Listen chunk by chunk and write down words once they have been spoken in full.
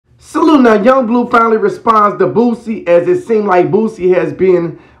Bleu. Now, Young Bleu finally responds to Boosie, as it seemed like Boosie has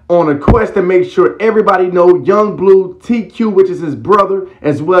been on a quest to make sure everybody know Young Bleu, TQ, which is his brother,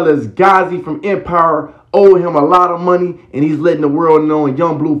 as well as Gazi from Empire, owe him a lot of money, and he's letting the world know, and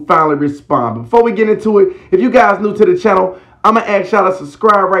Young Bleu finally respond. But before we get into it, if you guys new to the channel, I'm going to ask y'all to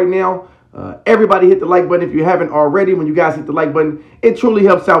subscribe right now. Everybody hit the like button if you haven't already. When you guys hit the like button, it truly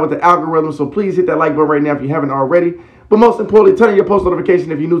helps out with the algorithm, so please hit that like button right now if you haven't already. But most importantly, turn on your post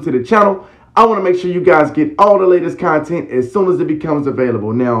notification if you're new to the channel. I want to make sure you guys get all the latest content as soon as it becomes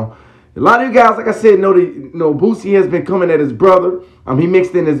available. Now, a lot of you guys, like I said, know that Boosie has been coming at his brother. He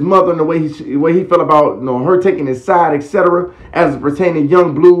mixed in his mother and the way he felt about her taking his side, etc. As it pertains to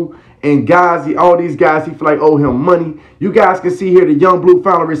Young Bleu and Gazi, all these guys he feel like owe him money. You guys can see here the Young Bleu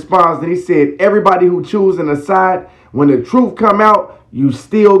finally responds, and he said, everybody who choosing a side, when the truth come out, you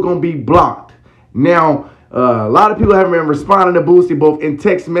still gonna be blocked. Now, a lot of people haven't been responding to Boosie both in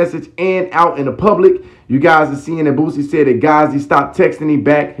text message and out in the public. You guys are seeing that Boosie said that Gazi stopped texting him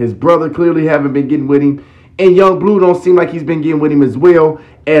back. His brother clearly haven't been getting with him. And Young Bleu don't seem like he's been getting with him as well,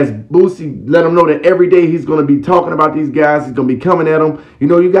 as Boosie let him know that every day he's going to be talking about these guys. He's going to be coming at them.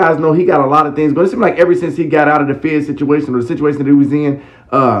 You guys know he got a lot of things going. It seems like ever since he got out of the Fed situation, or the situation that he was in,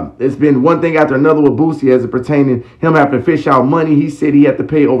 it's been one thing after another with Boosie as it pertaining him having to fish out money. He said he had to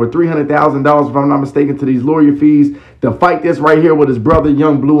pay over $300,000, if I'm not mistaken, to these lawyer fees to fight this right here with his brother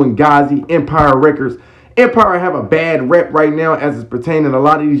Young Bleu and Gazi, Empire Records. Empire have a bad rep right now as it's pertaining to a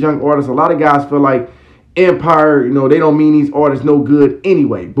lot of these young artists. A lot of guys feel like Empire, they don't mean these artists no good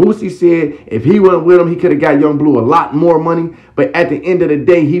anyway. Boosie said if he went with him, he could have got Young Bleu a lot more money. But at the end of the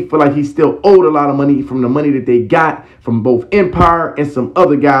day, he feel like he still owed a lot of money from the money that they got from both Empire and some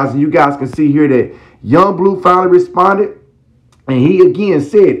other guys. And you guys can see here that Young Bleu finally responded. And he again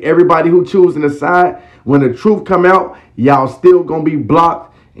said, everybody who choosing a side, when the truth come out, y'all still going to be blocked.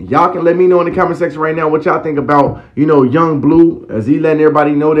 And y'all can let me know in the comment section right now what y'all think about, Young Bleu, as he letting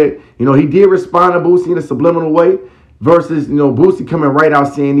everybody know that, he did respond to Boosie in a subliminal way versus, Boosie coming right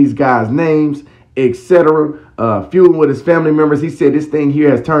out saying these guys' names, etc., feuding with his family members. He said this thing here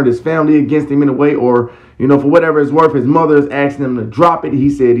has turned his family against him in a way, or, for whatever it's worth, his mother is asking him to drop it. He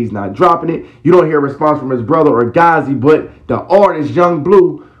said he's not dropping it. You don't hear a response from his brother or Gazi, but the artist, Young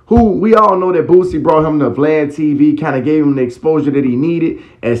Bleu, who we all know that Boosie brought him to Vlad TV, kind of gave him the exposure that he needed,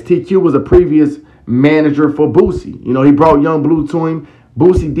 as TQ was a previous manager for Boosie. He brought Young Bleu to him.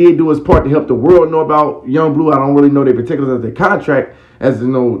 Boosie did do his part to help the world know about Young Bleu. I don't really know their particulars of their contract, as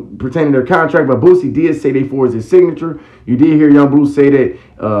pertaining to their contract, but Boosie did say they forged his signature. You did hear Young Bleu say that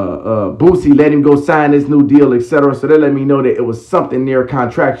Boosie let him go sign this new deal, etc. So they let me know that it was something there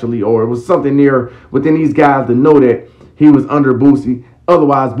contractually, or it was something there within these guys to know that he was under Boosie.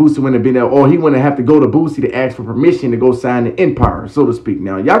 Otherwise, Boosie wouldn't have been there, or he wouldn't have to go to Boosie to ask for permission to go sign the Empire, so to speak.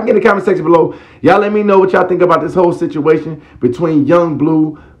 Now, y'all can get in the comment section below. Y'all let me know what y'all think about this whole situation between Young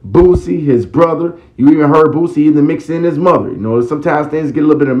Bleu, Boosie, his brother. You even heard Boosie even mix in his mother. Sometimes things get a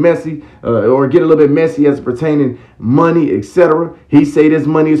little bit messy, or get a little bit messy as pertaining money, etc. He say this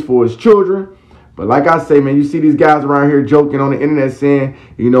money is for his children. But like I say, man, you see these guys around here joking on the internet saying,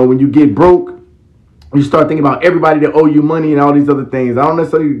 when you get broke, you start thinking about everybody that owe you money and all these other things. I don't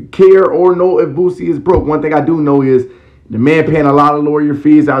necessarily care or know if Boosie is broke. One thing I do know is the man paying a lot of lawyer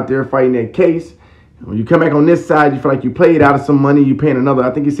fees out there fighting that case. When you come back on this side, you feel like you played out of some money. You paying another,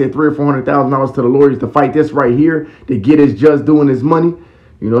 I think he said $300,000 or $400,000 to the lawyers to fight this right here, to get his just doing his money.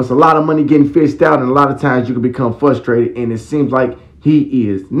 It's a lot of money getting fished out, and a lot of times you can become frustrated, and it seems like he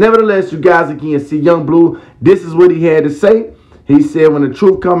is. Nevertheless, you guys again see Young Bleu. This is what he had to say. He said when the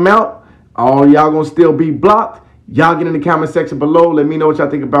truth come out, all y'all gonna still be blocked. Y'all get in the comment section below. Let me know what y'all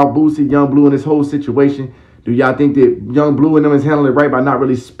think about Boosie, Young Bleu, and this whole situation. Do y'all think that Young Bleu and them is handling it right by not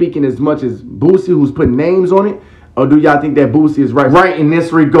really speaking as much as Boosie, who's putting names on it? Or do y'all think that Boosie is right in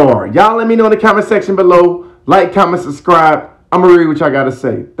this regard? Y'all let me know in the comment section below. Like, comment, subscribe. I'm gonna read what y'all gotta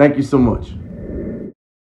say. Thank you so much.